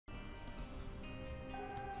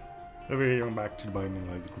Anyway, I'm back to the Binding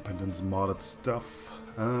of Isaac Repentance modded stuff.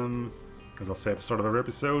 As I'll say at the start of every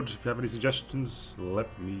episode, if you have any suggestions,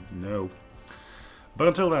 let me know. But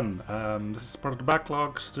until then, this is part of the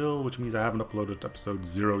backlog still, which means I haven't uploaded episode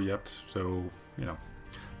 0 yet, so, you know,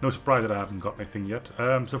 no surprise that I haven't got anything yet.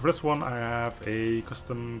 So for this one, I have a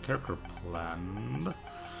custom character planned.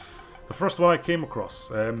 The first one I came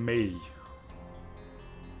across, May.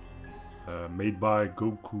 Made by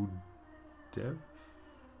Goku Dev?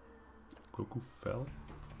 Goku Fell?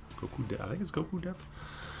 Goku Dev? I think it's Goku Dev.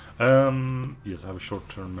 Yes, I have a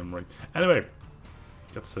short-term memory. Anyway,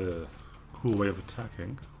 that's a cool way of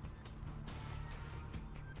attacking.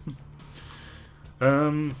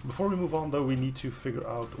 Before we move on, though, we need to figure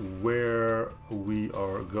out where we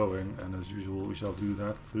are going, and as usual, we shall do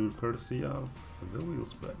that through courtesy of the wheel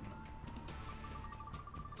spin.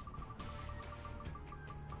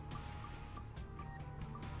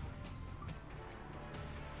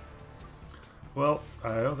 Well,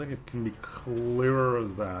 I don't think it can be clearer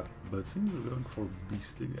as that, but it seems we're going for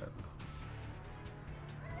Beast again.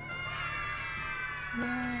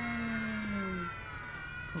 Yay!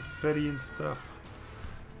 Confetti and stuff.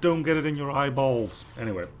 Don't get it in your eyeballs.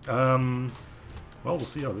 Anyway, well, we'll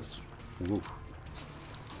see how this... Whoa.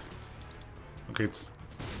 Okay, it's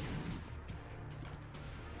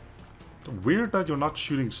weird that you're not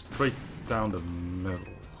shooting straight down the middle.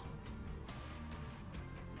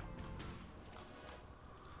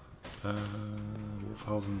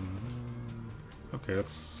 Wolfhausen. Okay,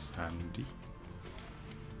 that's handy.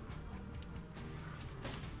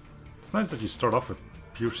 It's nice that you start off with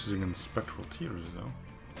piercing and spectral tears, though.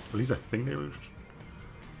 At least I think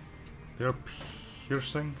they're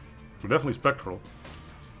piercing. They're definitely spectral.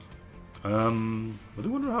 I do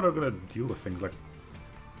wonder how they're gonna deal with things like,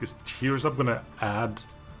 is Tears Up gonna add?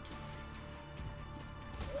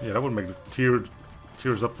 Yeah, that would make the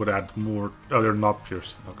Tears Up would add more. Oh, they're not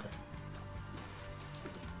piercing. Okay.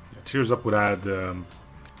 Yeah, Tears Up would add.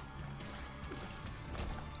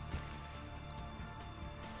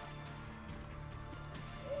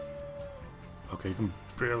 Okay, you can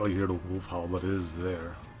barely hear the wolf howl, but it is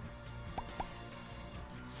there.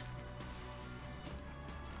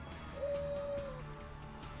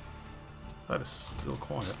 That is still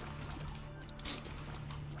quiet.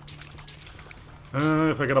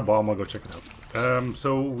 If I get a bomb, I'll go check it out.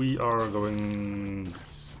 So we are going...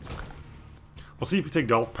 Okay. We'll see if we take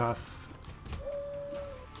the alt path.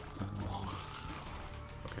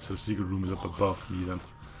 Okay, so the secret room is up above me then.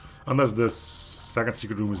 Unless the second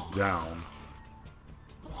secret room is down.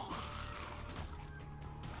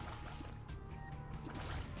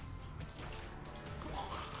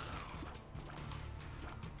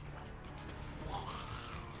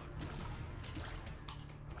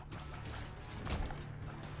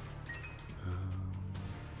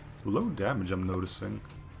 Low damage, I'm noticing.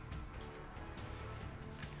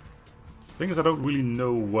 Thing is, I don't really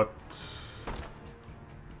know what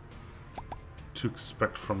to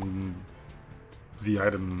expect from the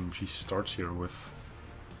item she starts here with.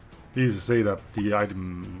 Needless to say that the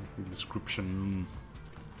item description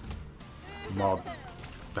mod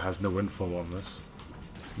has no info on this.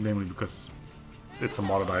 Namely because it's a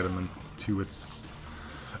modded item, and 2, it's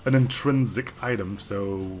an intrinsic item,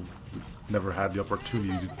 so never had the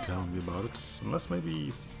opportunity to tell me about it. Unless maybe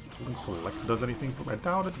Select does anything for me. I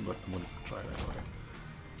doubt it, but I'm gonna try it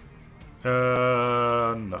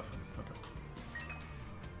anyway. Nothing. Okay.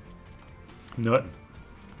 Nothing.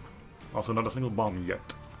 Also, not a single bomb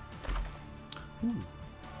yet. Ooh.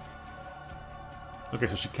 Okay,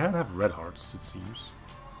 so she can have red hearts, it seems.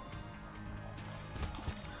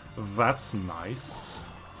 That's nice.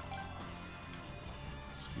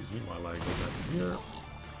 Excuse me while I go back here.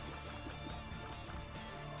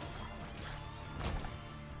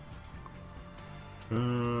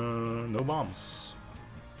 No bombs.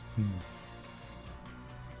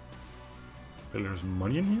 There's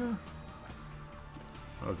money in here?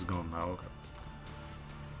 Oh, it's gone now, okay.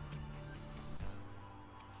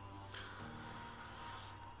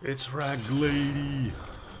 It's Rag Lady!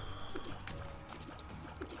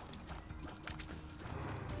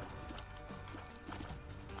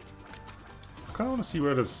 I kinda wanna see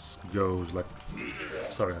where this goes, like...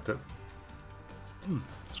 Sorry, I had to...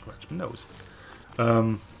 scratch my nose.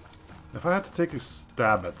 If I had to take a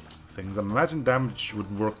stab at things, I imagine damage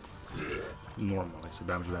would work normally, so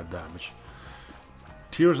damage would add damage.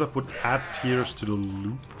 Tears Up would add tears to the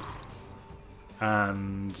loop,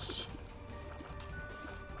 and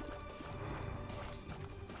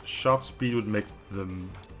shot speed would make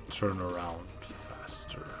them turn around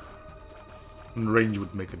faster, and range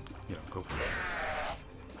would make it, you know, go further.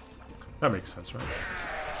 That makes sense, right?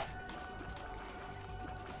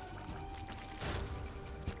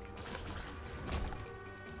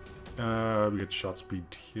 We get shot speed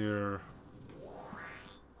here.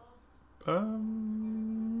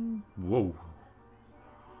 Whoa.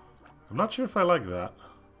 I'm not sure if I like that.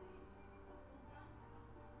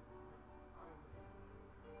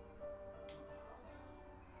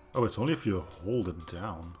 Oh, it's only if you hold it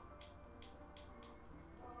down.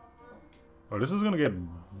 Oh, this is gonna get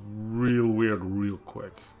real weird real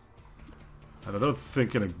quick. And I don't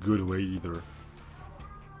think in a good way either.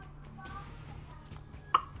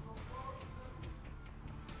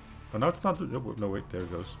 Oh, no, it's not. No, wait, there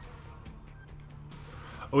it goes.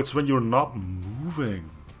 Oh, it's when you're not moving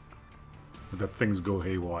that things go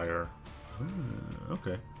haywire.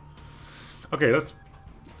 Okay. Okay,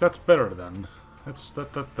 that's better then.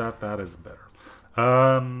 That is better.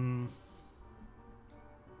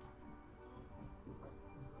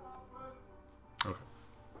 Okay.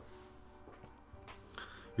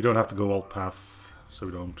 We don't have to go alt path, so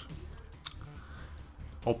we don't.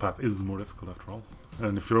 Alt path is more difficult after all.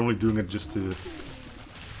 And if you're only doing it just to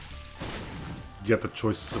get the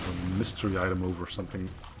choice of a mystery item over something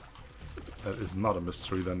that is not a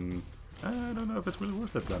mystery, then I don't know if it's really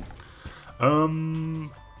worth it then.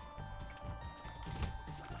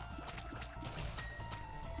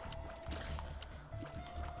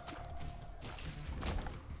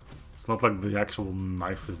 It's not like the actual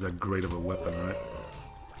knife is that great of a weapon, right?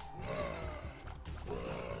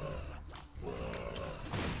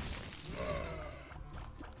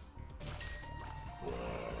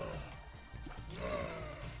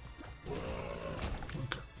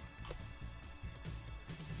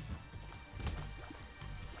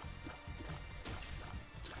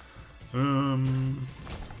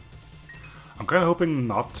 I'm kind of hoping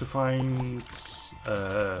not to find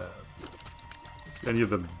any of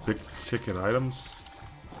the big ticket items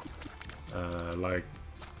like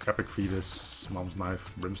Epic Fetus, Mom's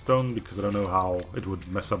Knife, Brimstone, because I don't know how it would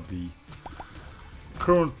mess up the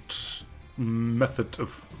current method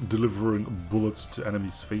of delivering bullets to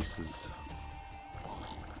enemies' faces.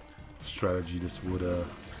 Strategy this would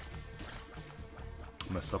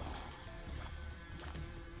mess up.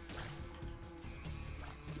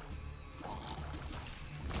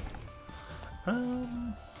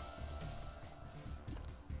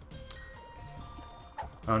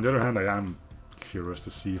 On the other hand, I am curious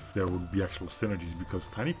to see if there would be actual synergies, because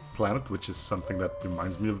Tiny Planet, which is something that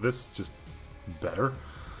reminds me of this, just better.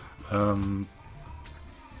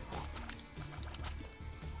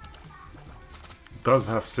 Does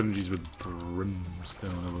have synergies with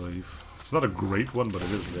Brimstone, I believe. It's not a great one, but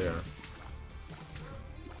it is there.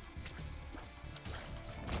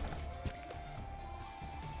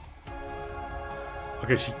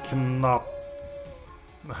 Okay, she cannot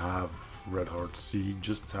have red hearts. She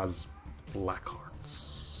just has black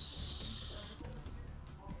hearts.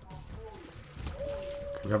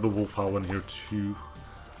 Okay, we have the wolf howl in here too.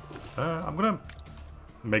 I'm gonna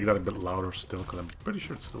make that a bit louder still, because I'm pretty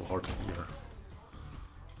sure it's still hard to hear.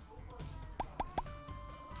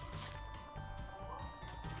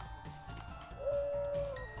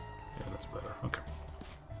 Yeah, that's better. Okay.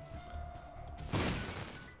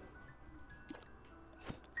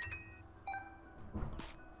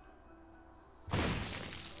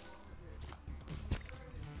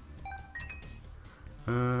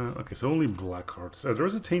 Okay, so only black hearts. There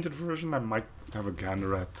is a tainted version. I might have a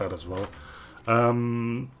gander at that as well.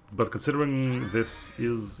 But considering this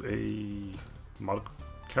is a mod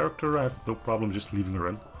character, I have no problem just leaving her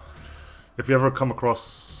in. If you ever come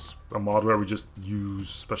across a mod where we just use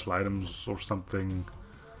special items or something,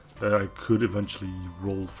 I could eventually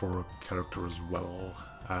roll for a character as well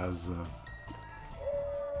as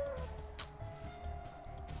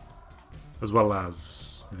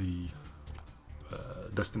the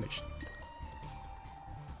destination.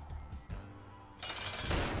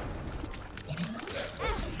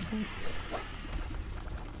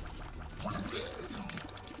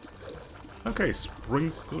 Okay,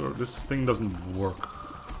 Sprinkler. This thing doesn't work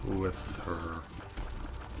with her.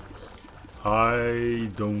 I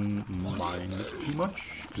don't mind it too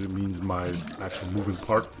much, because it means my actual moving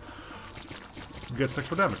part gets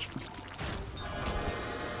extra damage.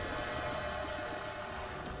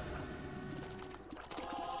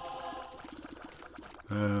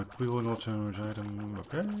 Wheeling all charge item,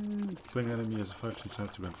 okay. Fling enemy has a 5%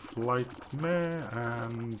 chance to win flight, meh,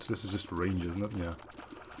 and this is just range, isn't it? Yeah.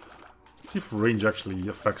 Let's see if range actually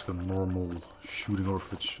affects the normal shooting, or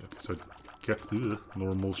if it's... Okay, so get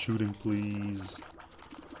normal shooting, please.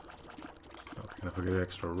 Okay, if I get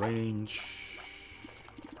extra range...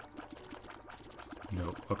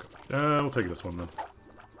 No, okay. We'll take this one then.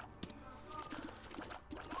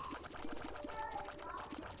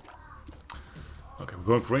 we're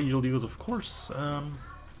going for angel deals, of course.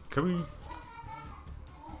 Can we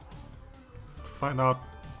find out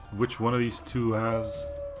which one of these two has?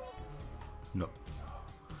 No.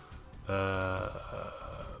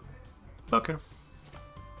 Okay.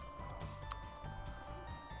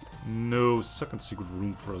 No second secret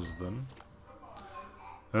room for us then.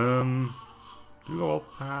 Do we go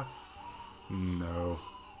alt path? No.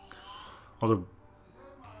 Although.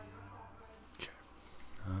 Okay.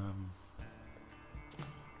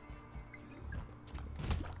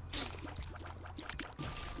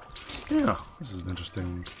 Yeah, this is an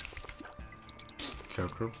interesting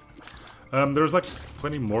character. There's like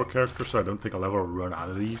plenty more characters, so I don't think I'll ever run out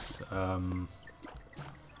of these.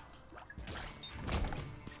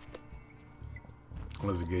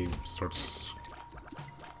 Unless the game starts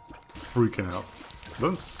freaking out.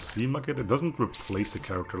 Doesn't seem like it. It doesn't replace a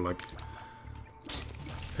character like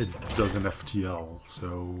it does in FTL.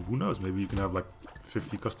 So who knows? Maybe you can have like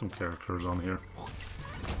 50 custom characters on here.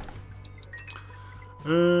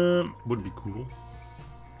 Would be cool.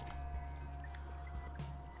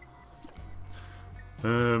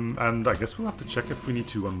 And I guess we'll have to check if we need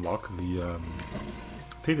to unlock the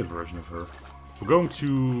tainted version of her. We're going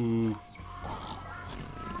to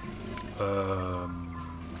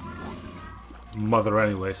Mother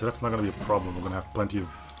anyway, so that's not going to be a problem. We're going to have plenty of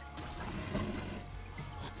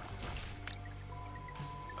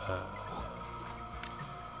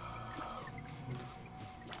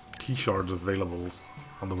key shards available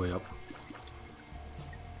on the way up.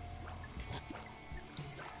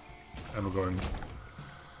 And we're going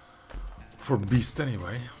for Beast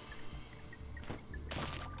anyway.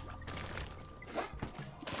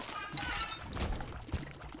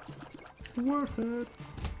 Worth it.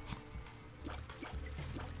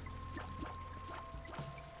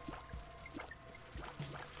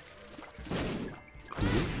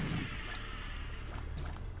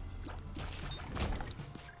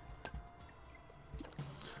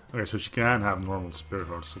 Okay, so she can have normal spirit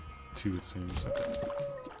hearts too, it seems. Okay.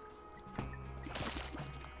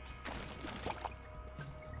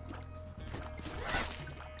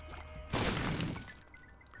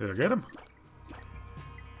 Did I get him?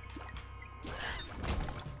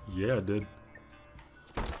 Yeah, I did.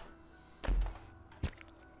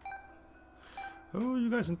 Oh, you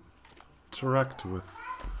guys interact with...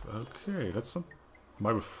 Okay, that's my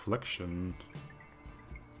reflection.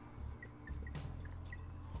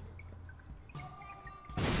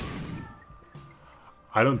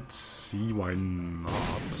 I don't see why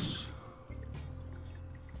not.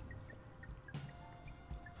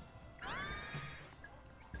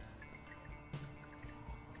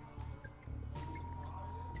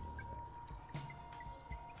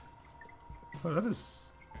 Oh, that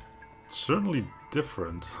is certainly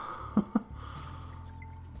different.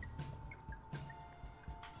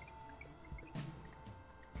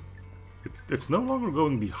 It's no longer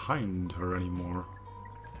going behind her anymore.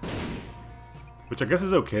 Which I guess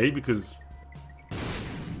is okay, because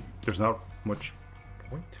there's not much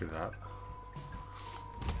point to that.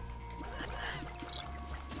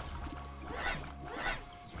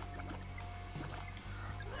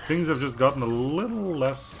 Things have just gotten a little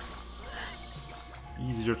less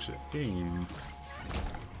easier to aim.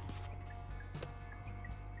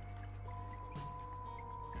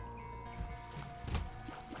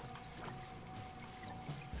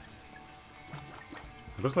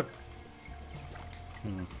 It looks like...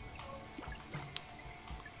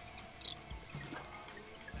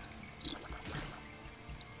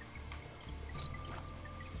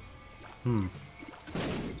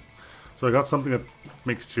 So I got something that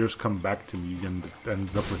makes tears come back to me, and it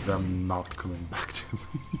ends up with them not coming back to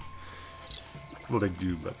me. Well, they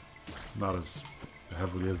do, but not as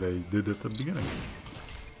heavily as they did at the beginning.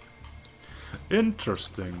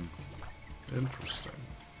 Interesting. Interesting.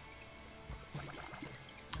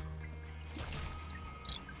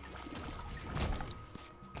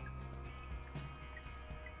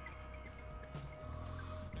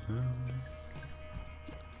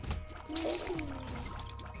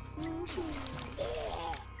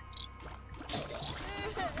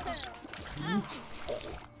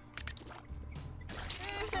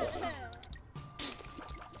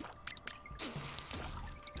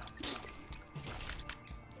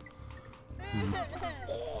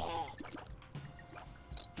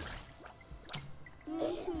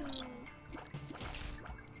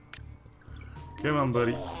 Come on,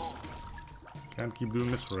 buddy. Can't keep doing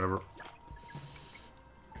this forever.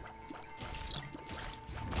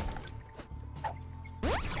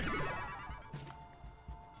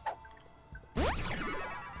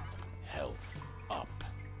 Health up.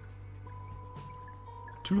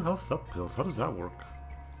 2 health up pills. How does that work?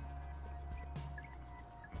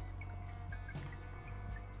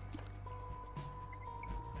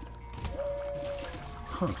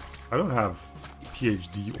 Huh. I don't have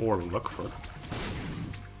PhD or Luckfoot.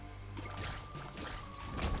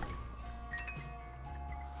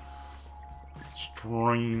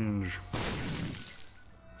 Strange.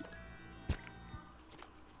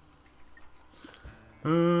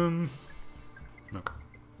 Okay.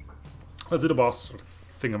 Let's do the boss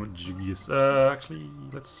thingamajiggies. Actually,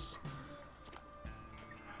 let's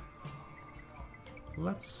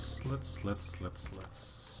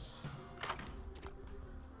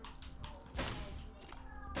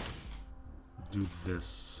do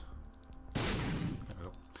this. There we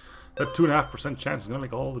go. That 2.5% chance is gonna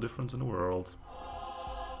make all the difference in the world.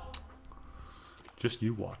 Just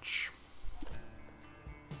you watch.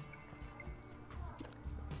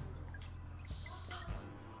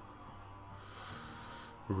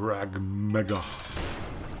 Rag Mega.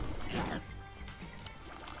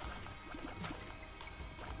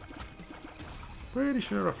 Pretty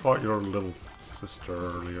sure I fought your little sister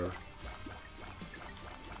earlier.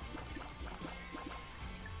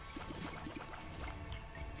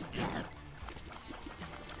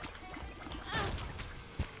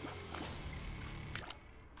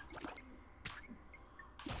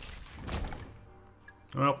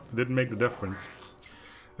 Well, didn't make the difference.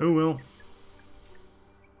 Oh well.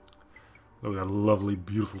 Look at that lovely,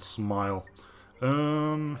 beautiful smile. What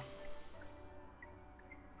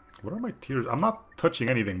are my tears? I'm not touching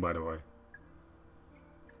anything, by the way.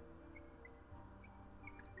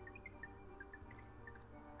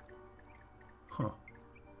 Huh.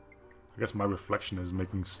 I guess my reflection is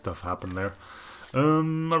making stuff happen there. Are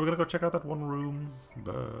we gonna go check out that one room?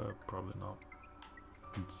 Probably not.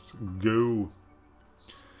 Let's go.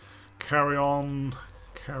 Carry on.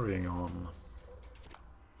 Carrying on.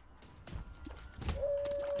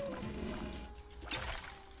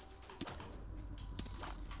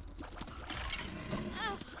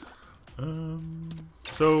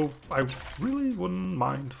 So I really wouldn't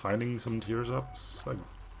mind finding some tears ups. I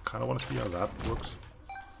kind of want to see how that works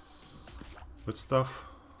with stuff.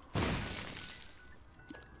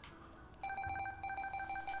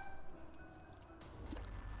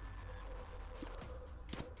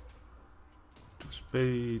 Two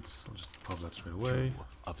spades. I'll just pop that straight away. Two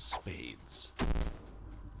of spades.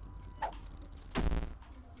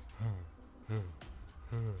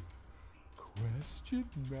 Question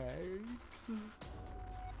marks.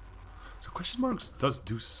 So question marks does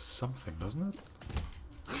do something, doesn't it?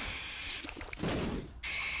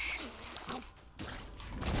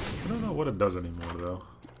 I don't know what it does anymore,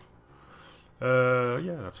 though.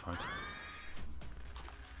 Yeah, that's fine.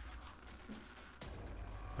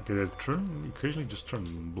 Okay, they occasionally just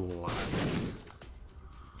turn black.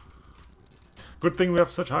 Good thing we have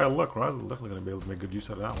such high luck, right? We're definitely going to be able to make good use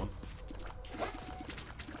out of that one.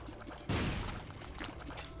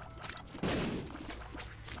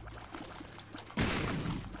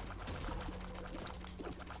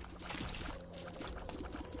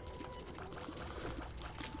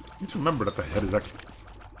 I need to remember that the head is actually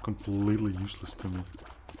completely useless to me.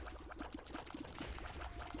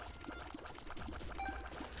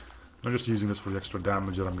 I'm just using this for the extra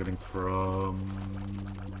damage that I'm getting from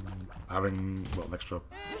having, well, an extra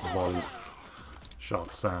volley of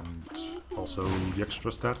shots and also the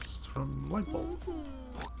extra stats from Light Bulb.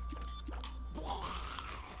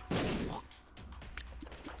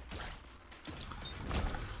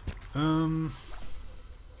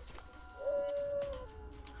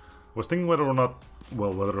 I was thinking whether or not,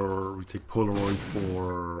 well, whether we take Polaroid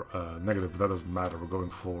or negative, but that doesn't matter. We're going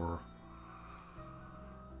for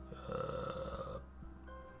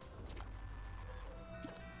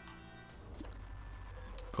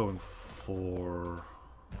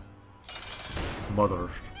Mother,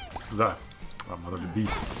 Mother the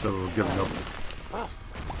Beast, so we're giving up.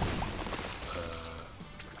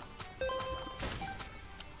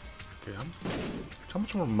 Okay, how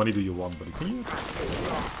much more money do you want, buddy? Can you?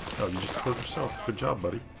 Oh, you just killed yourself. Good job,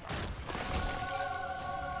 buddy.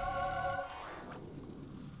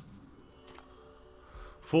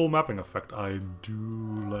 Full mapping effect. I do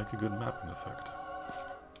like a good mapping effect.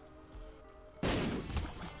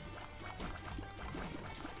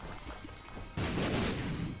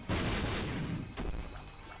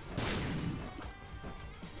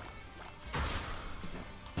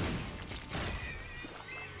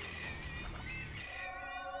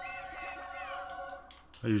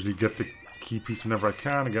 I usually get the key piece whenever I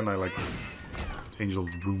can. Again, I like Angel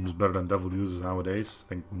Rooms better than Devil Deals nowadays. I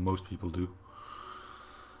think most people do.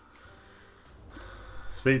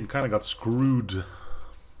 Satan kind of got screwed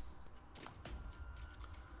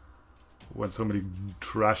when so many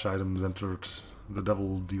trash items entered the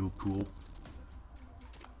Devil Deal pool.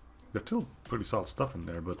 There's still pretty solid stuff in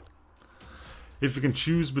there, but if you can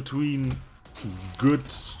choose between good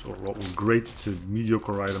or great to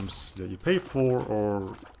mediocre items that you pay for,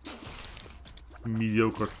 or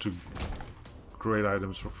mediocre to great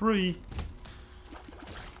items for free,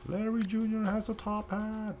 Larry Jr. has a top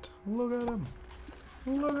hat. Look at him.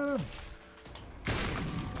 Look at him.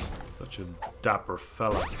 Such a dapper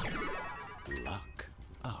fella. Luck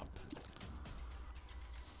up.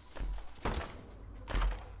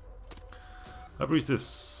 I've reached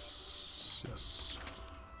this. Yes.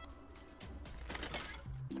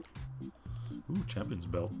 Ooh, champion's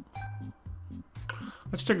belt.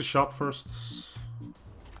 Let's check the shop first.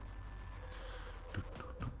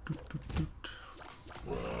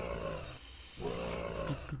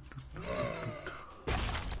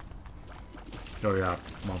 Oh yeah,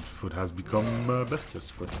 mod foot has become Bestia's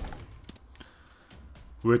foot.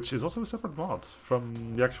 Which is also a separate mod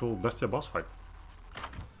from the actual Bestia boss fight.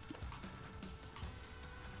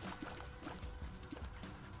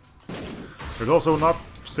 There's also not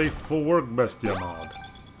safe for work Bestia mod.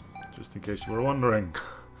 Just in case you were wondering.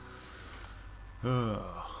 I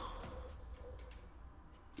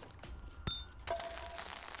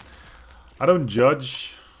don't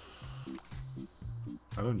judge.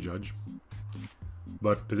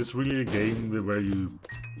 But is this really a game where you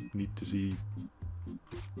need to see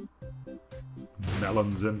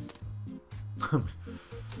melons in?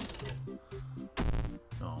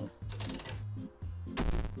 No.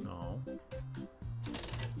 No.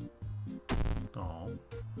 No.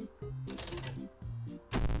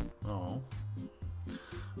 No.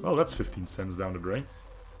 Well, that's 15 cents down the drain.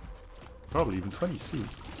 Probably even 20 soon.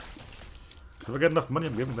 If I get enough money,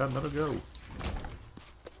 I'm giving that another go.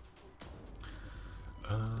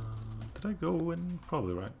 Did I go in?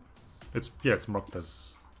 Probably, right? It's marked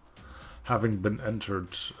as having been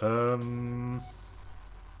entered. Did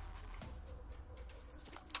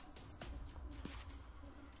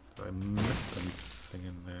I miss anything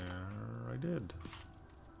in there? I did.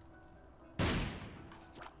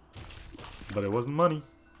 But it wasn't money.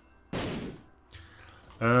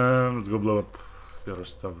 Let's go blow up the other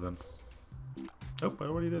stuff then. Oh, I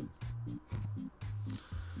already did.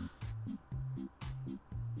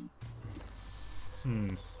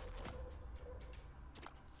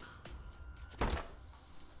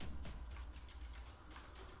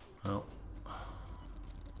 Well,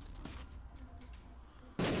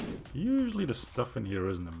 usually the stuff in here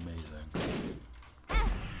isn't amazing.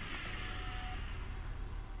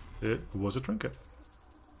 It was a trinket.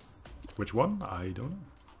 Which one? I don't know.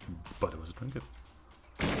 But it was a trinket.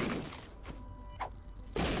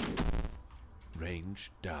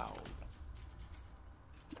 Range down.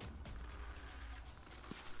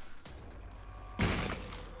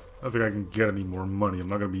 I don't think I can get any more money. I'm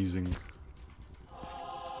not going to be using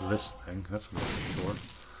this thing. That's for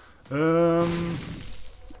sure.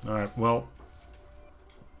 Alright, well.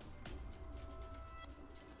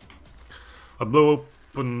 I'll blow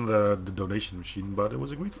open the donation machine, but it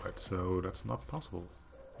was a greed fight, so that's not possible.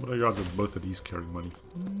 What are the odds of both of these carrying money?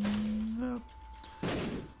 No.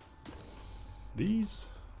 These?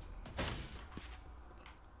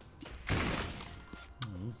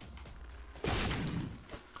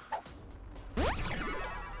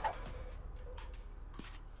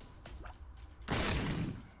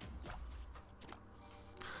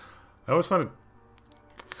 I always find it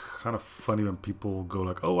kind of funny when people go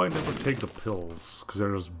like, oh, I never take the pills, because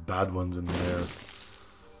there's bad ones in there.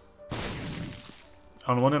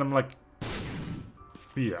 On one hand, I'm like,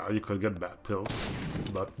 yeah, you could get bad pills,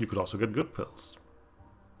 but you could also get good pills.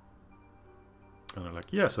 And they're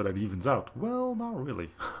like, yeah, so that evens out. Well, not really.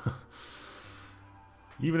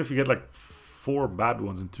 Even if you get like 4 bad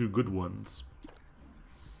ones and 2 good ones.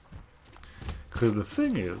 Because the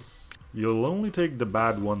thing is, you'll only take the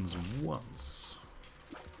bad ones once.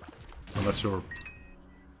 Unless you're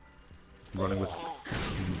running with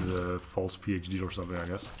the false PhD or something, I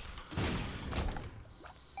guess.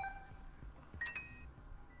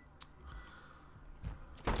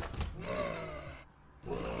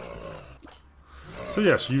 So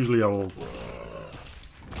yes, usually I will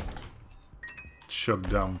chug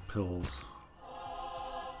down pills.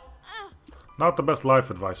 Not the best life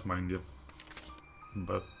advice, mind you.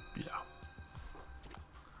 But, yeah.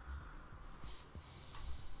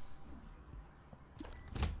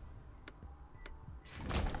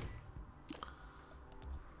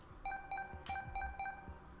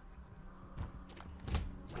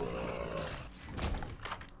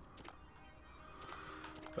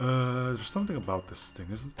 There's something about this thing,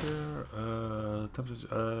 isn't there? Oh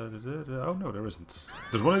no, there isn't.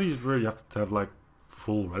 There's one of these where you have to have like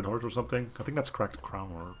full red heart or something. I think that's cracked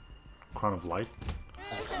crown or Crown of Light.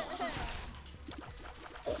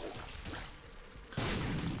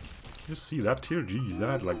 You see that tier? Jeez, that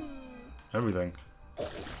had like everything.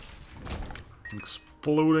 An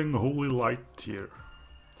exploding holy light tier.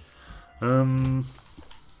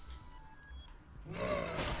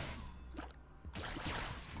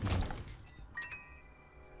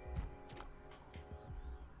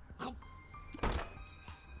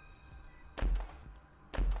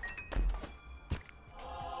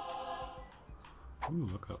 Ooh,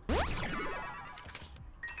 look up.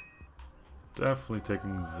 Definitely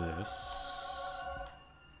taking this.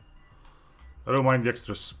 I don't mind the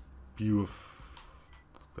extra spew of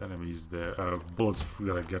enemies there, bullets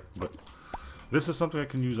that I get, but this is something I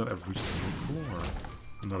can use on every single floor.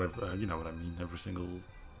 Not every, you know what I mean, every single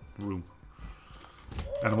room.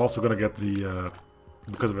 And I'm also gonna get the,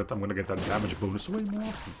 because of it, I'm gonna get that damage bonus way more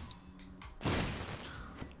often.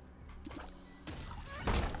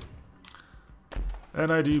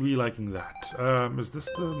 And I do be liking that. Is this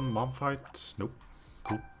the mom fight? Nope.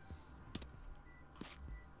 Cool.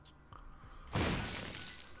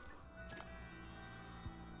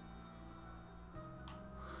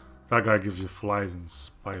 That guy gives you flies and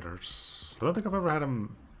spiders. I don't think I've ever had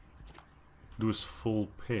him do his full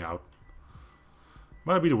payout.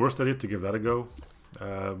 Might be the worst idea to give that a go.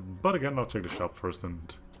 But again, I'll check the shop first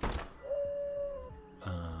and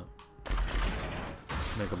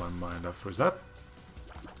make up my mind after. Is that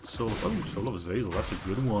Soul? Oh, Soul of Azazel. That's a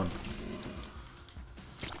good one.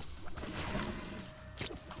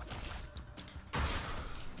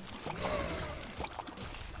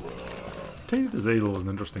 Tainted Azazel was an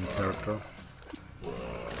interesting character.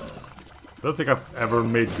 I don't think I've ever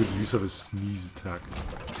made good use of his sneeze attack.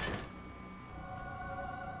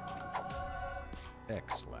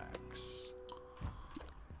 X-Lax.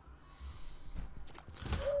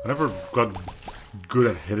 I never got good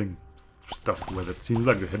at hitting stuff with it. Seems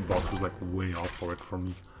like the hitbox was like way off for it for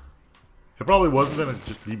me. It probably wasn't, and it's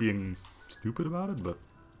just me being stupid about it, but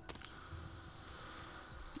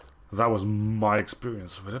that was my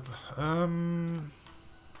experience with it.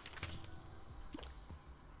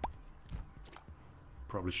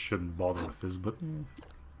 Probably shouldn't bother with this, but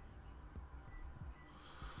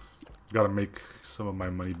gotta make some of my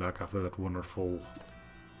money back after that wonderful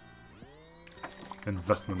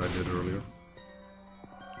investment I did earlier.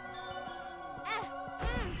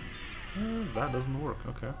 That doesn't work.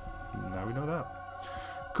 Okay, now we know that.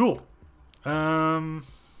 Cool.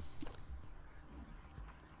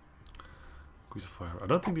 Squeeze of Fire. I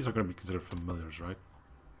don't think these are going to be considered familiars, right?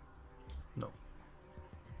 No.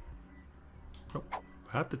 Nope.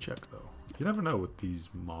 I have to check though. You never know with these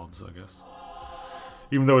mods, I guess.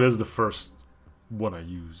 Even though it is the first one I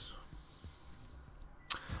use.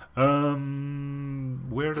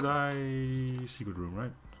 Where did I... Secret room,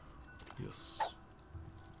 right? Yes.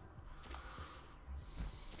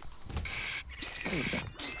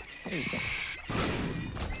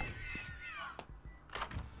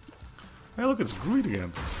 Hey look, it's Greed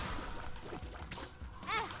again.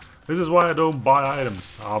 This is why I don't buy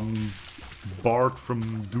items. I'm barred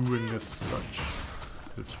from doing as such.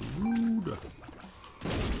 It's rude.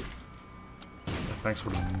 Thanks for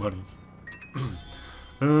the money.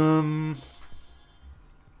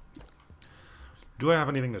 Do I have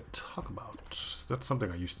anything to talk about? That's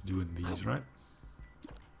something I used to do in these, right?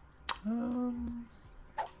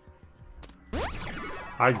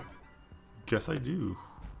 I guess I do.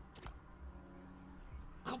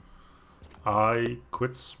 I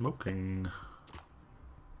quit smoking.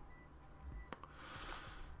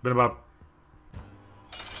 Been about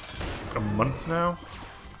a month now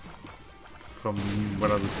from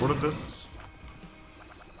when I recorded this.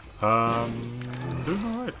 Doing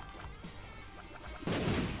alright.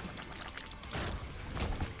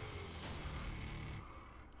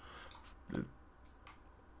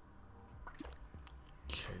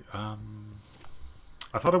 Okay,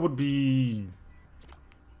 I thought it would be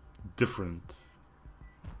different.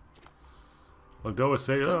 Like they always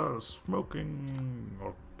say, oh, smoking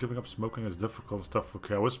or giving up smoking is difficult and stuff.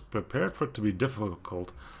 Okay, I was prepared for it to be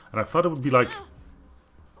difficult, and I thought it would be like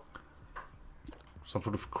some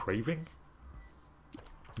sort of craving,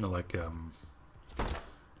 you know, like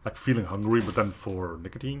feeling hungry, but then for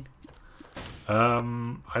nicotine.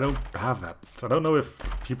 I don't have that. I don't know if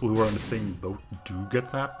people who are in the same boat do get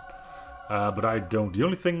that, but I don't. The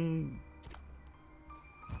only thing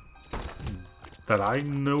that I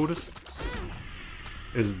noticed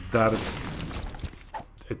is that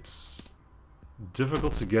it's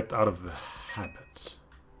difficult to get out of the habit.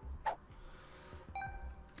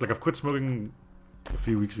 Like I've quit smoking a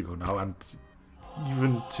few weeks ago now, and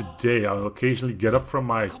even today I'll occasionally get up from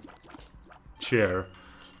my chair,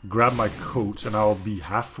 grab my coat, and I'll be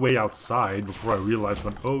halfway outside before I realize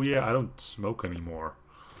oh yeah, I don't smoke anymore.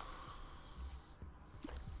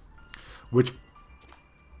 Which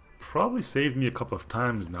probably saved me a couple of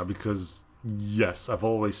times now, because yes, I've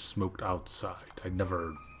always smoked outside. I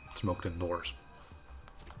never smoked indoors.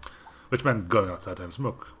 Which meant going outside to have a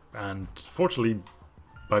smoke. And fortunately,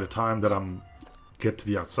 by the time that I'm get to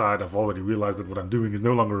the outside, I've already realized that what I'm doing is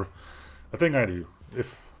no longer a thing I do.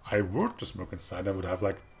 If I were to smoke inside, I would have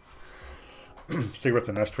like cigarettes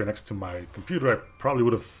and ashtray next to my computer. I probably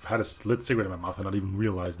would have had a lit cigarette in my mouth and not even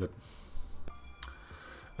realized it.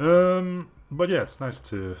 But yeah, it's nice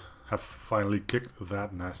to have finally kicked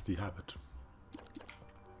that nasty habit.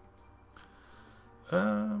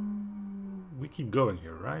 We keep going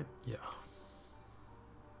here, right? Yeah.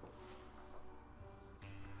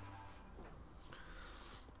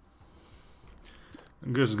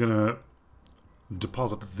 I'm just gonna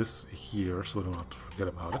deposit this here so I don't have to forget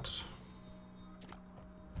about it.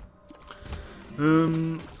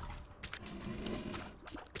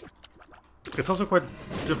 It's also quite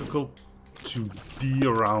difficult to be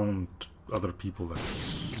around other people that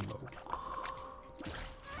smoke.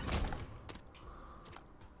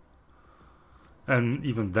 And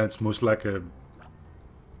even that's most like a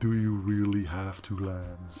do you really have two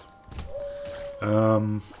lands?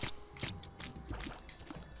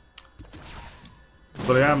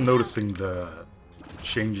 But I am noticing the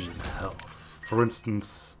changes in health. For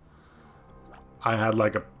instance, I had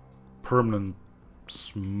like a permanent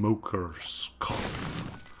smoker's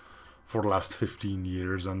cough for the last 15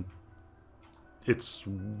 years, and it's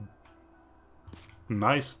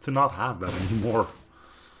nice to not have that anymore.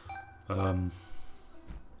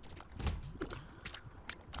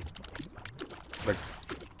 Like,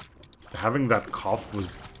 having that cough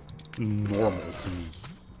was normal to me.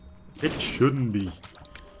 It shouldn't be.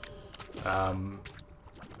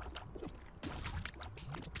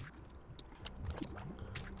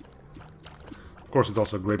 Of course, it's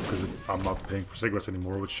also great because I'm not paying for cigarettes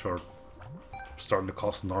anymore, which are starting to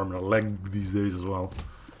cost an arm and a leg these days as well.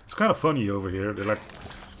 It's kind of funny over here. They're like,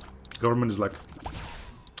 government is like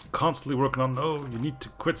constantly working on, oh, you need to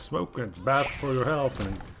quit smoking, it's bad for your health,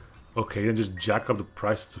 and okay, then just jack up the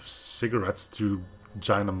prices of cigarettes to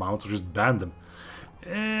giant amounts or just ban them.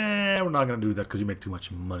 We're not gonna do that because you make too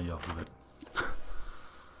much money off of it.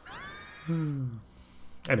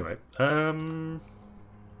 Anyway,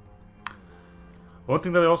 one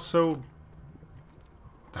thing that I also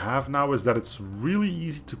have now is that it's really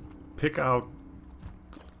easy to pick out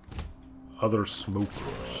other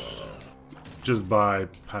smokers just by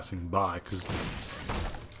passing by, because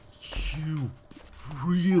you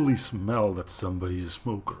really smell that somebody's a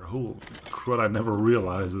smoker. Holy crud, I never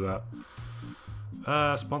realized that.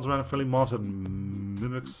 Spawns around a friendly monster that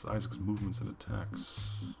mimics Isaac's movements and attacks.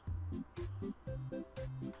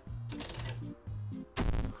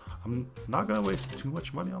 I'm not gonna waste too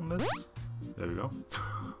much money on this. There we go.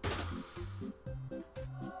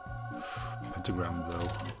 Pentagram though.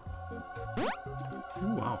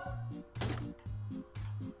 Ooh, wow.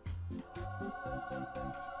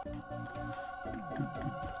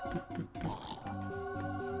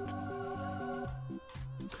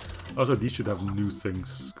 Also, these should have new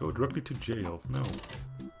things. Go directly to jail. No.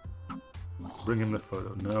 Bring him the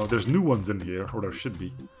photo. No, there's new ones in here, or there should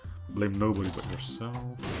be. Blame nobody but yourself.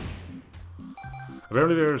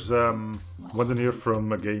 Apparently there's ones in here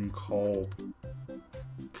from a game called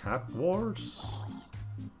Cat Wars?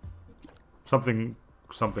 Something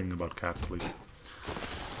about cats at least.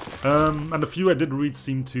 And a few I did read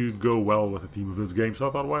seem to go well with the theme of this game, so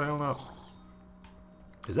I thought, why the hell not?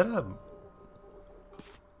 Is that a...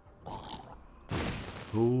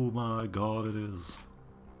 Oh my god, it is.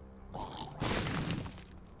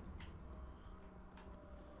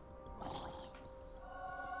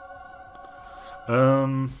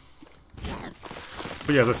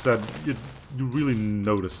 But yeah, as I said, you really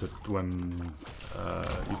notice it when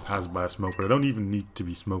you pass by a smoker. They don't even need to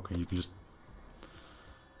be smoking. You can just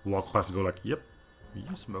walk past and go like, yep,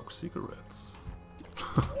 you smoke cigarettes.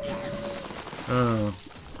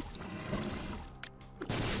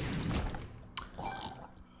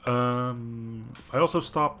 I also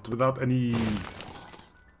stopped without any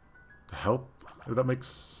help, if that makes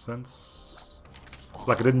sense.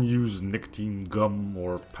 Like, I didn't use nicotine gum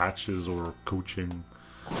or patches or coaching.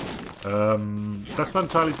 That's not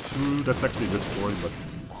entirely true. That's actually a good story, but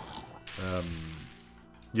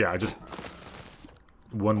yeah, I just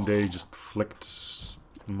one day just flicked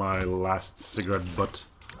my last cigarette butt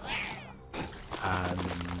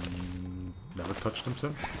and never touched them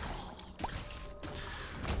since.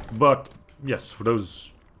 But yes, for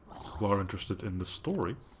those who are interested in the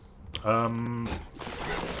story,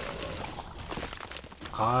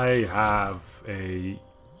 I have a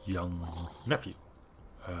young nephew.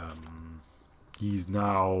 He's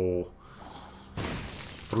now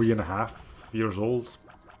 3.5 years old.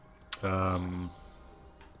 And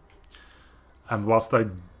whilst I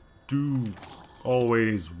do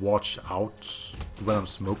always watch out when I'm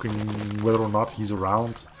smoking, whether or not he's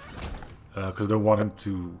around, because didn't want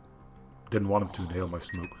him to inhale my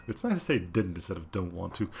smoke. It's nice to say didn't instead of don't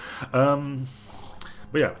want to.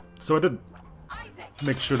 But yeah, so I did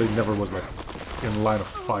make sure they never was like in line of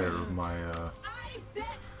fire of my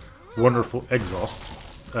wonderful exhaust.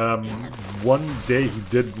 One day he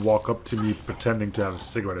did walk up to me pretending to have a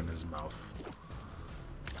cigarette in his mouth.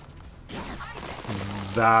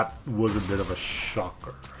 That was a bit of a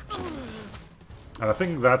shocker to me. And I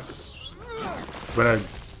think that's when I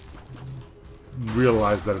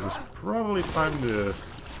realized that it was probably time to,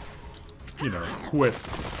 you know, quit.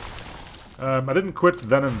 I didn't quit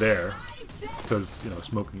then and there, because, you know,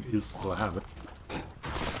 smoking is still a habit. A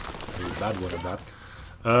bad one at that.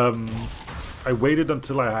 I waited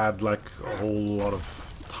until I had, like, a whole lot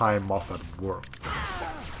of time off at work.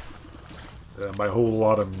 By a whole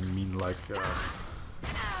lot, I mean, like,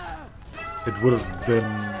 it would have been...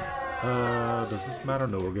 does this matter?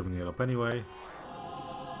 No, we're giving it up anyway.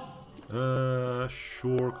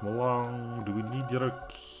 Sure, come along. Do we need the other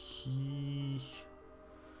key?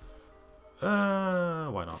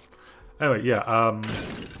 Why not? Anyway, yeah,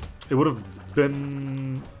 it would have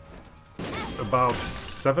been about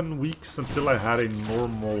 7 weeks until I had a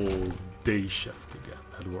normal day shift again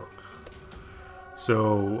at work.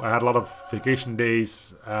 So I had a lot of vacation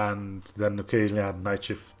days, and then occasionally I had night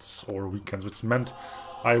shifts or weekends, which meant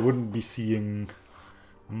I wouldn't be seeing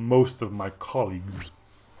most of my colleagues.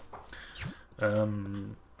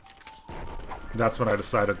 That's when I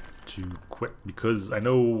decided to quit, because I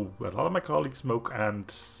know a lot of my colleagues smoke,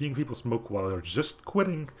 and seeing people smoke while they're just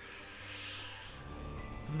quitting,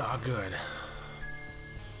 not good.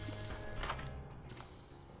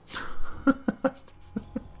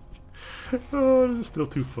 Oh, this is still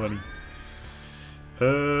too funny.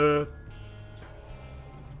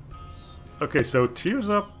 Okay, so Tears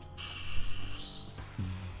Up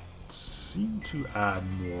seem to add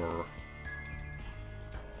more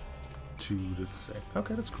to the thing.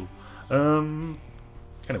 Okay, that's cool.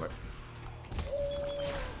 Anyway.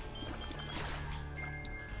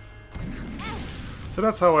 So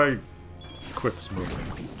that's how I quit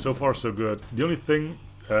smoking. So far, so good. The only thing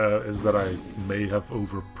is that I may have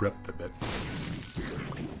over-prepped a bit.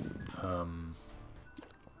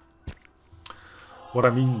 What I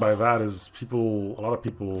mean by that is a lot of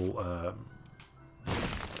people,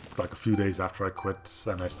 like a few days after I quit,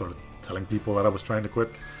 and I started telling people that I was trying to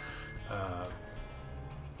quit,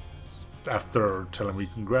 after telling me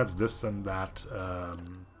congrats, this and that, a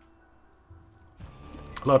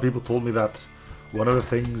lot of people told me that one of the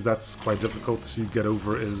things that's quite difficult to get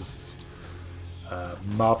over is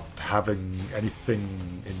not having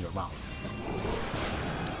anything in your mouth.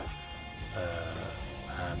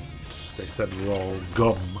 And they said, well,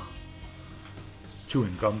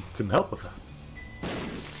 chewing gum can help with that.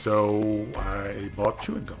 So I bought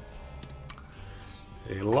chewing gum.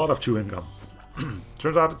 A lot of chewing gum.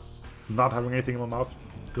 Turns out not having anything in my mouth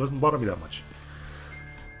doesn't bother me that much.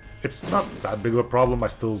 It's not that big of a problem. I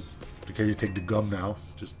still occasionally take the gum now,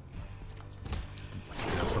 just to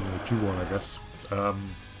have something to chew on, I guess.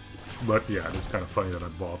 But yeah, it's kind of funny that I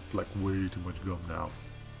bought like way too much gum now.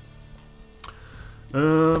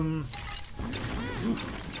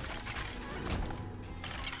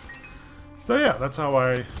 So yeah, that's how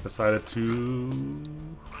I decided to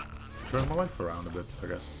turn my life around a bit, I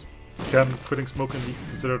guess. Can quitting smoking be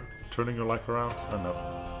considered turning your life around? I don't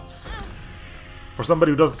know. For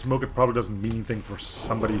somebody who doesn't smoke, it probably doesn't mean anything. For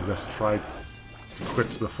somebody who has tried to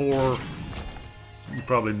quit before, you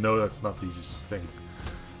probably know that's not the easiest thing.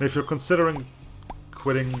 And if you're considering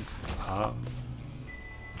quitting,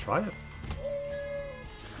 try it.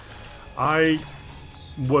 I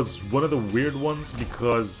was one of the weird ones,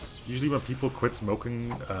 because usually when people quit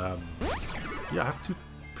smoking, yeah, I have 2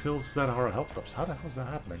 pills that are health ups. How the hell is that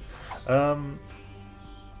happening?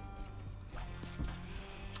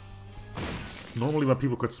 Normally when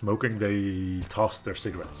people quit smoking, they toss their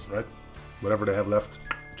cigarettes, right? Whatever they have left,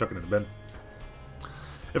 chuck it in the bin.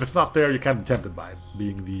 If it's not there, you can't be tempted by it,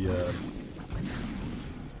 being the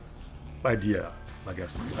idea, I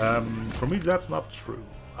guess. For me, that's not true.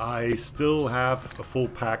 I still have a full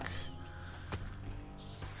pack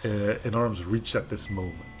in arm's reach at this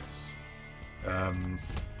moment.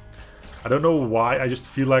 I don't know why, I just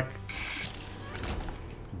feel like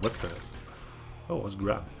what the... Oh, I was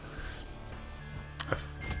grabbed. I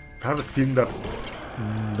have a feeling that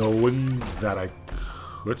knowing that I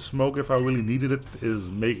could smoke if I really needed it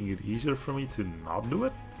is making it easier for me to not do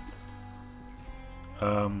it.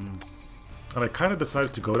 And I kind of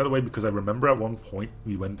decided to go that way because I remember at one point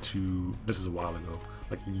we went to... This is a while ago,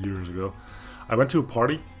 like years ago. I went to a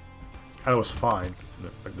party and it was fine.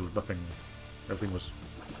 Like there was nothing... Everything was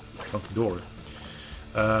hunky-dory.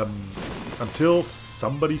 Until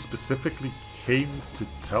somebody specifically came to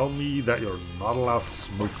tell me that you're not allowed to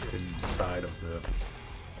smoke inside of the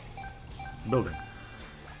building.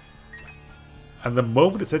 And the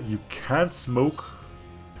moment it said you can't smoke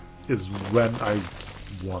is when I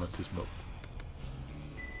wanted to smoke.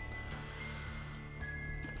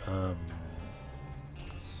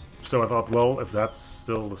 So I thought, well, if that's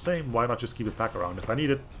still the same, why not just keep it back around? If I need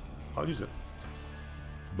it, I'll use it.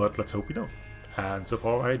 But let's hope we don't. And so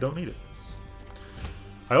far, I don't need it.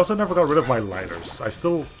 I also never got rid of my lighters. I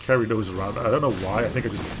still carry those around. I don't know why. I think I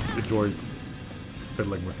just enjoy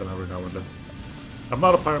fiddling with them every now and then. I'm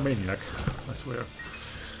not a pyromaniac, I swear.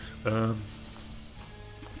 But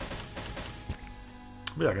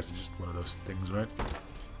yeah, I guess it's just one of those things, right?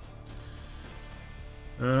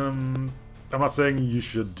 I'm not saying you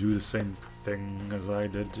should do the same thing as I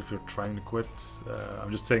did if you're trying to quit.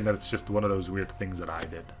 I'm just saying that it's just one of those weird things that I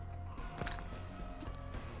did.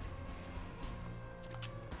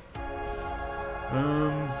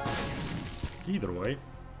 Either way,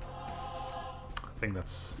 I think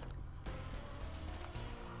that's...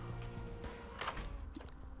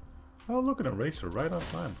 Oh, look, an eraser right on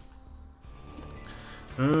time.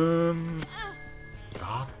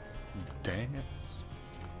 God dang it.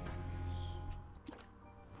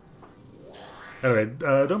 Anyway,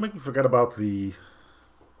 don't make me forget about the...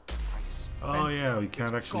 Oh yeah, we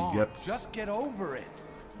can't actually get... Just get over it.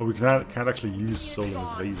 Well, we can't actually use Solar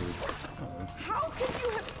Azazel. How could you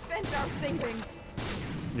have spent our savings?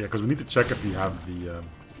 Yeah, because we need to check if we have the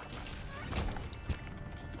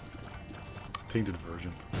tainted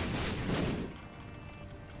version.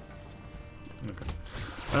 Okay.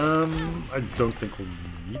 I don't think we'll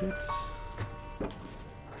need it.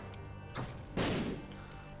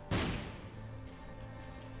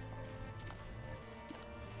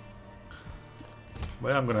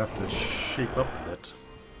 Well, I'm gonna have to shape up a bit.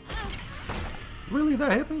 Really?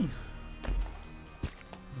 That hit me?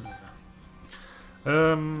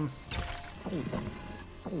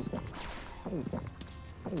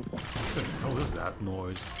 What is that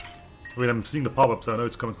noise? I mean, I'm seeing the pop-up, so I know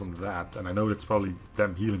it's coming from that, and I know it's probably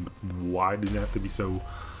them healing, but why do you have to be so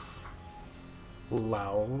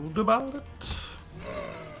loud about it?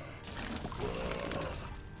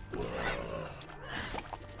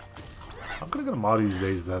 I'm gonna get a mod these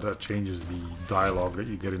days that changes the dialogue that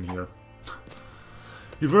you get in here.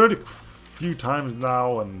 You've heard it a few times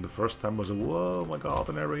now, and the first time was a whoa, my god,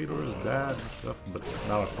 the narrator is dead and stuff, but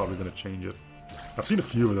now I'm probably gonna change it. I've seen a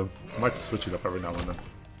few of them. I might switch it up every now and then.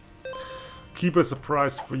 Keep it a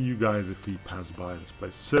surprise for you guys if we pass by this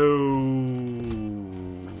place. So...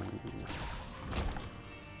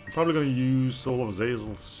 I'm probably gonna use Soul of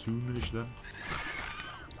Azazel soonish then.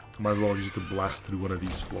 Might as well use it to blast through one of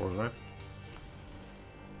these floors, right?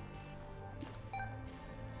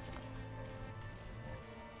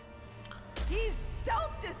 He's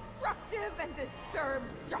self-destructive and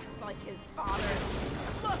disturbed just like his father.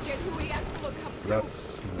 Look at who he has to look up to.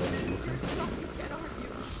 That's normal looking. Get on you.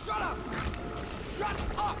 Shut up! Shut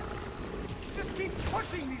up! Just keep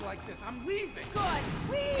pushing me like this. I'm leaving. Good.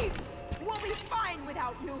 Leave. We'll be fine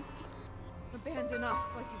without you. Abandon us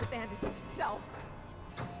like you've abandoned yourself.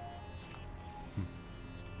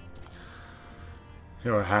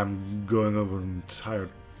 Here I am going over an entire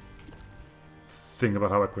thing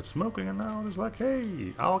about how I quit smoking, and now it's like,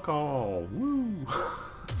 hey, alcohol, woo!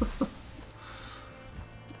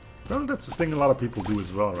 Well, that's the thing a lot of people do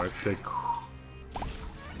as well, right? They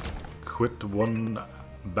quit one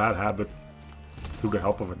bad habit through the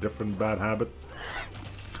help of a different bad habit.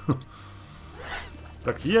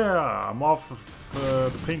 Like, yeah, I'm off of the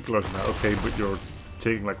painkillers now. Okay, but you're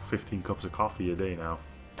taking like 15 cups of coffee a day now.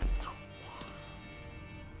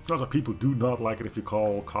 Also, people do not like it if you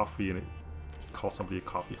call coffee and call somebody a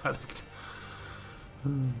coffee addict.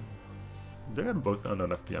 They're both. Oh no,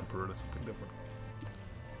 that's the Emperor. That's something different.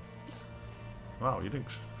 Wow, you drink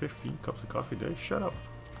 15 cups of coffee a day? Shut up.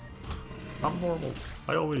 I'm normal.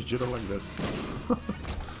 I always jitter like this.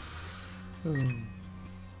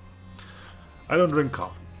 I don't drink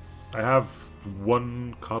coffee. I have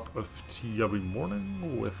 1 cup of tea every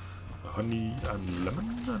morning with honey and lemon,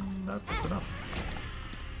 and that's enough.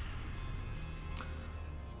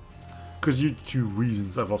 Because due to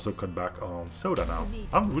reasons, I've also cut back on soda now.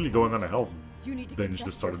 I'm really going on a health binge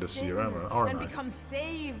the start of this year, aren't I? Become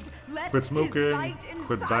saved. Let Quit smoking, his light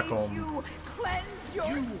quit back inside on... you cleanse your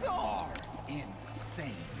You soul. are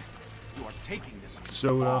insane. You are taking this too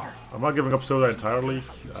soda. far. I'm not giving up soda entirely,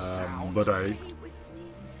 but I Pray with me.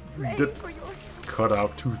 Pray did for your soul. cut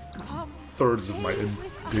out 2/3 of my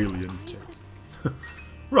daily intake.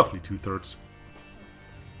 Roughly 2/3.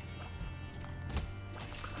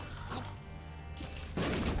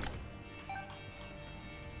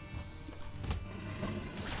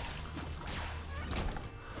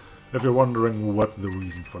 If you're wondering what the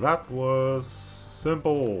reason for that was,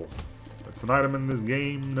 simple. It's an item in this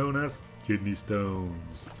game known as kidney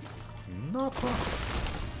stones. Not wrong.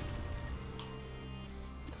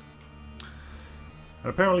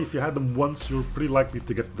 And apparently if you had them once, you're pretty likely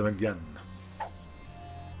to get them again.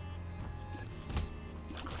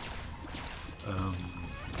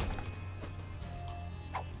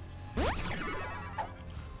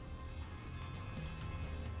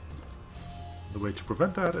 The way to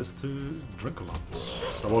prevent that is to drink a lot.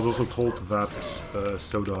 I was also told that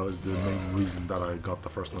soda is the main reason that I got the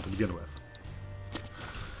first one to begin with.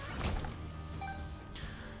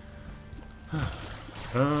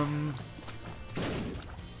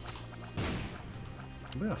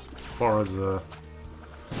 Yeah, as far as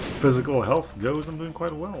physical health goes, I'm doing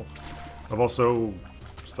quite well. I've also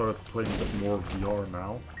started playing a bit more VR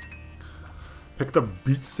now. Picked up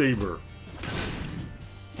Beat Saber.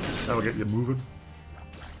 That'll get you moving.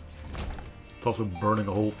 It's also burning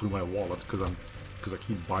a hole through my wallet because I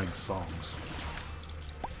keep buying songs.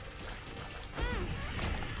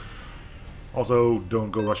 Also,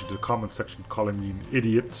 don't go rushing to the comment section calling me an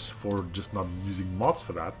idiot for just not using mods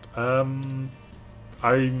for that. I'm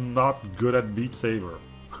not good at Beat Saber.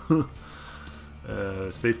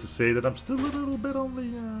 Safe to say that I'm still a little bit on the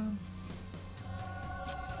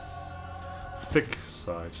thick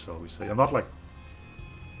side, shall we say. I'm not like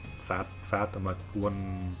fat. I'm like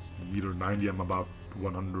 1.90 m. I'm about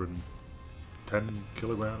 110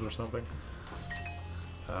 kilograms or something.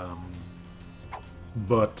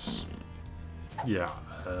 But yeah,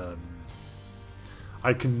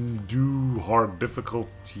 I can do hard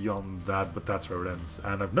difficulty on that, but that's where it ends.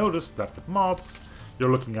 And I've noticed that with mods, you're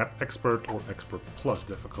looking at expert or expert plus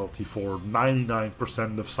difficulty for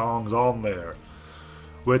 99% of songs on there,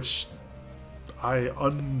 which I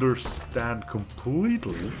understand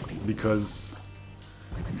completely, because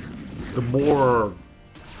the more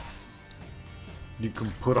you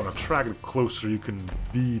can put on a track, the closer you can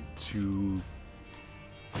be to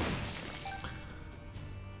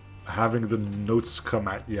having the notes come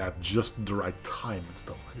at you at just the right time and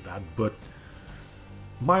stuff like that. But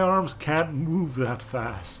my arms can't move that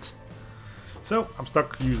fast. So I'm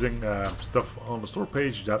stuck using stuff on the store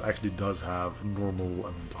page that actually does have normal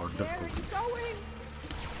and hard difficulty. Where are you going?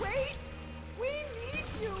 Wait! We need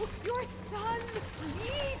you! Your son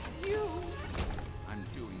needs you! I'm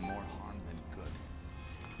doing more harm than good.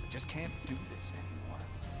 I just can't do this anymore.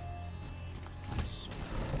 I'm sorry.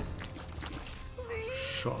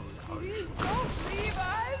 Please, Sorry, please don't leave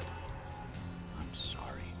us! I'm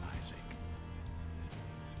sorry, Isaac.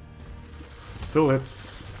 Still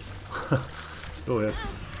hits. Still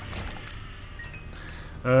hits.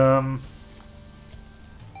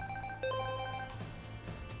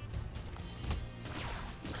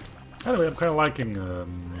 Anyway, I'm kind of liking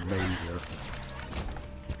May here.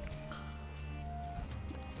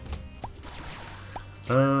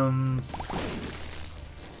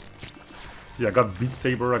 So yeah, I got Beat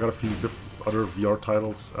Saber, I got a few other VR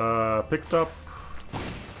titles. Picked up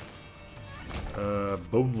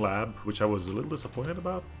Bone Lab, which I was a little disappointed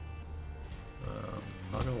about.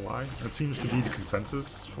 Not gonna lie. It seems to be the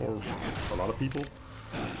consensus for a lot of people.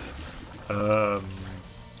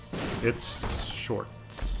 It's short.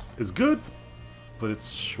 It's good, but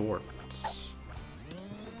it's short.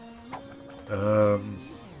 I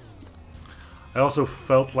also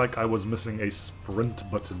felt like I was missing a sprint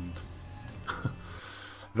button.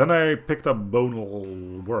 Then I picked up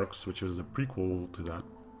Bone Works, which is a prequel to that.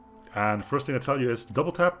 And first thing I tell you is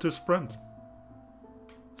double tap to sprint.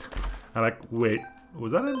 And like, wait,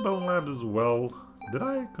 was that in Bone Lab as well? Did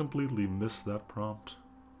I completely miss that prompt?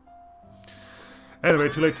 Anyway,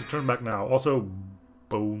 too late to turn back now. Also,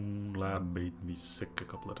 Bone Lab made me sick a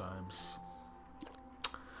couple of times.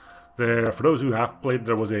 There, for those who have played,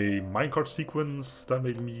 there was a minecart sequence that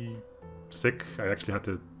made me sick. I actually had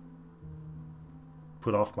to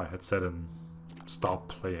put off my headset and stop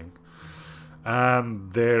playing.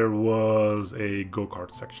 And there was a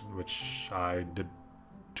go-kart section, which I did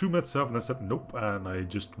 2 minutes of and I said nope, and I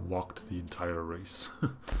just walked the entire race.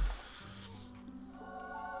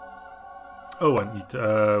 Oh, I need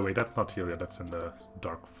to, wait, that's not here yet, that's in the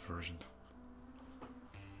dark version.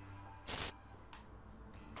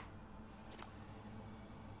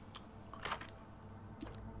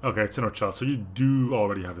 Okay, it's inner child, so you do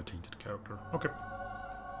already have the tainted character. Okay.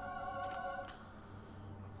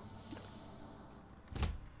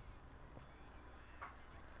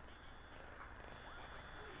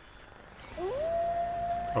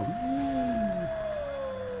 Oh.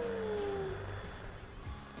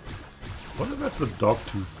 What if that's the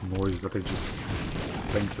dogtooth noise that they just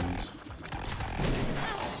lengthened?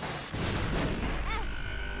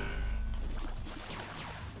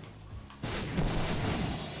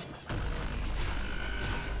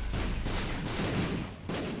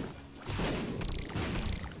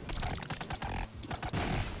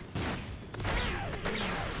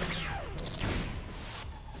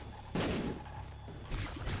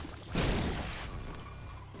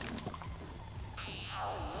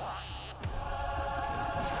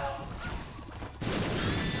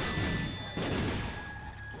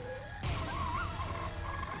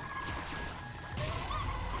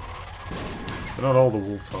 But not all the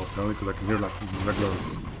wolves help, apparently, because I can hear like regular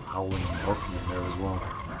howling and barking in there as well.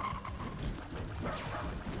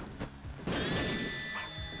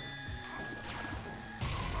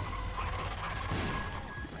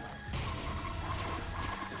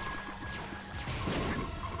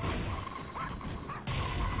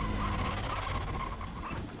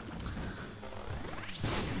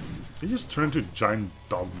 They just turn into a giant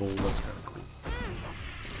dog bowl, that's kind of cool.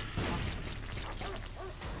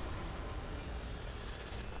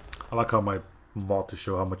 I like how my mod to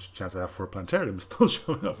show how much chance I have for a planetarium is still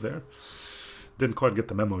showing up there. Didn't quite get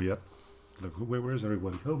the memo yet. Like, where is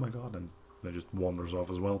everybody? Oh my god, and it just wanders off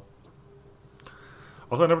as well.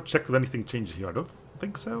 Also, I never checked if anything changed here. I don't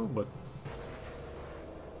think so, but...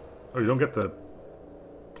 Oh, you don't get the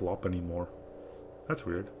plop anymore. That's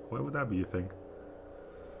weird. Why would that be, you think?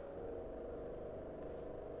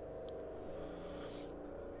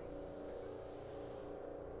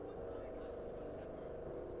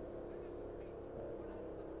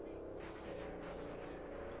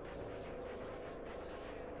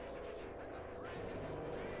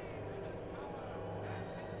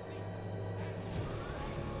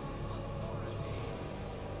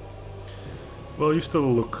 Well, you still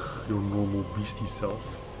look your normal beastie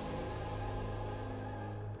self.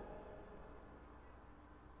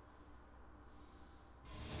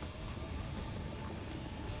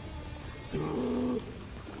 Get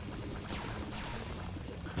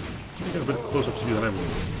a bit closer to you than I would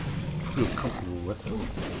feel comfortable with.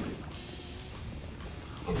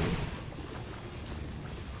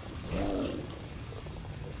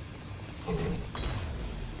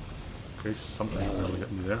 Okay, something really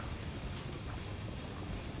got me there.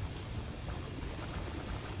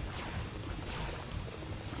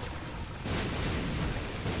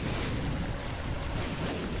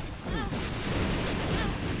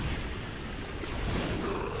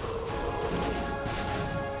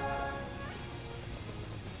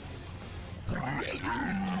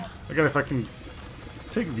 Again, if I can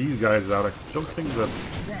take these guys out, I don't think that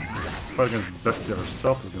fight against Bestia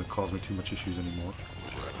herself is going to cause me too much issues anymore.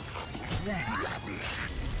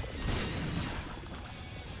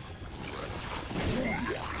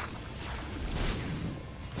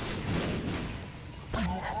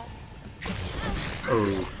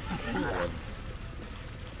 Oh,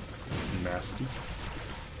 that's nasty.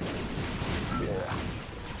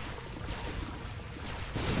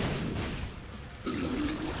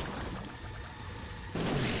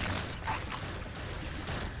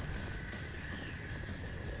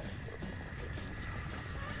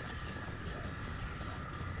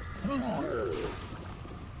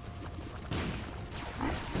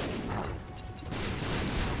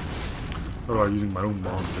 Although using my own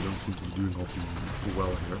mod, I don't seem to be doing all too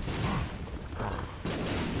well here.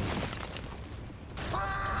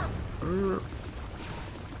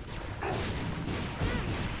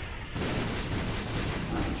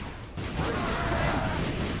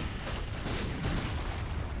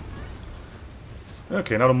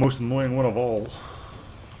 Okay, now the most annoying one of all.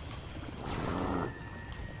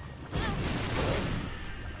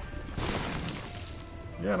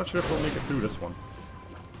 Yeah, not sure if I'll make it through this one.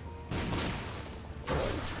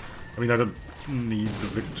 I mean, I don't need the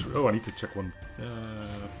victory. Oh, I need to check one. No,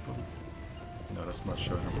 that's not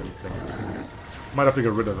showing up anything. Might have to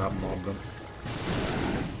get rid of that mob then.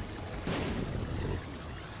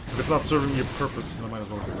 If it's not serving me a purpose, then I might as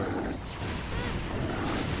well get rid of it.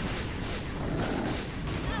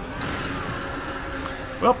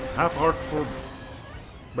 Well, half heart for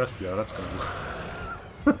Bestia. That's gonna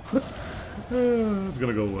go. It's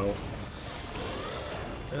gonna go well.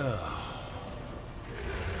 Well,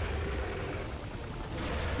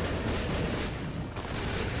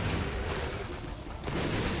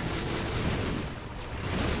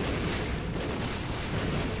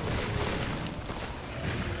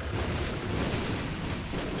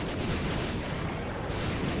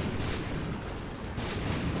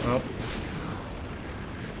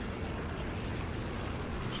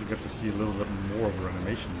 should get to see a little bit more of her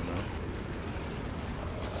animation now.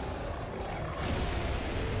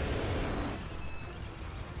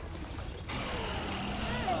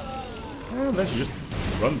 And then she just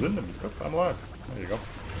runs into me. Oops, I'm alive. There you go.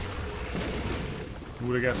 Who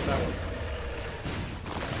would have guessed that one?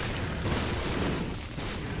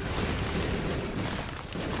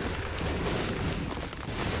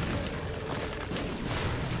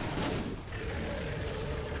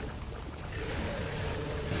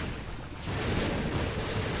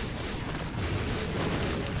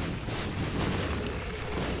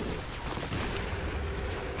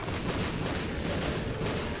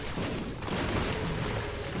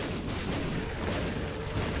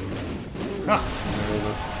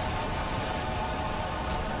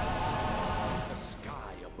 The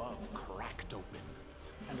sky above cracked open,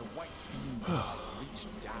 and a white beam of light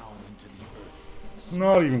reached down into the earth,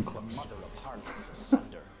 Not even the close. mother of harlots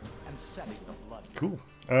asunder, and setting the blood. Cool.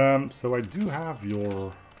 So I do have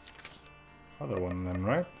your other one then,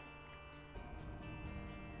 right?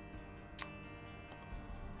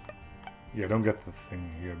 Yeah, I don't get the thing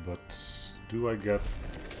here, but do I get...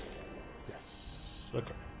 Yes.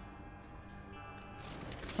 Okay.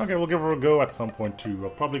 Okay, we'll give her a go at some point too. We're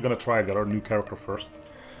probably gonna try the other new character first.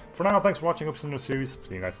 For now, thanks for watching up in the series.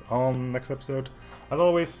 See you guys on next episode. As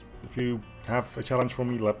always, if you have a challenge for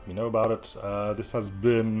me, let me know about it. This has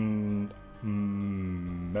been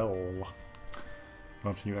Mel.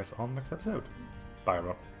 I'll see you guys on next episode. Bye,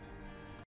 everyone.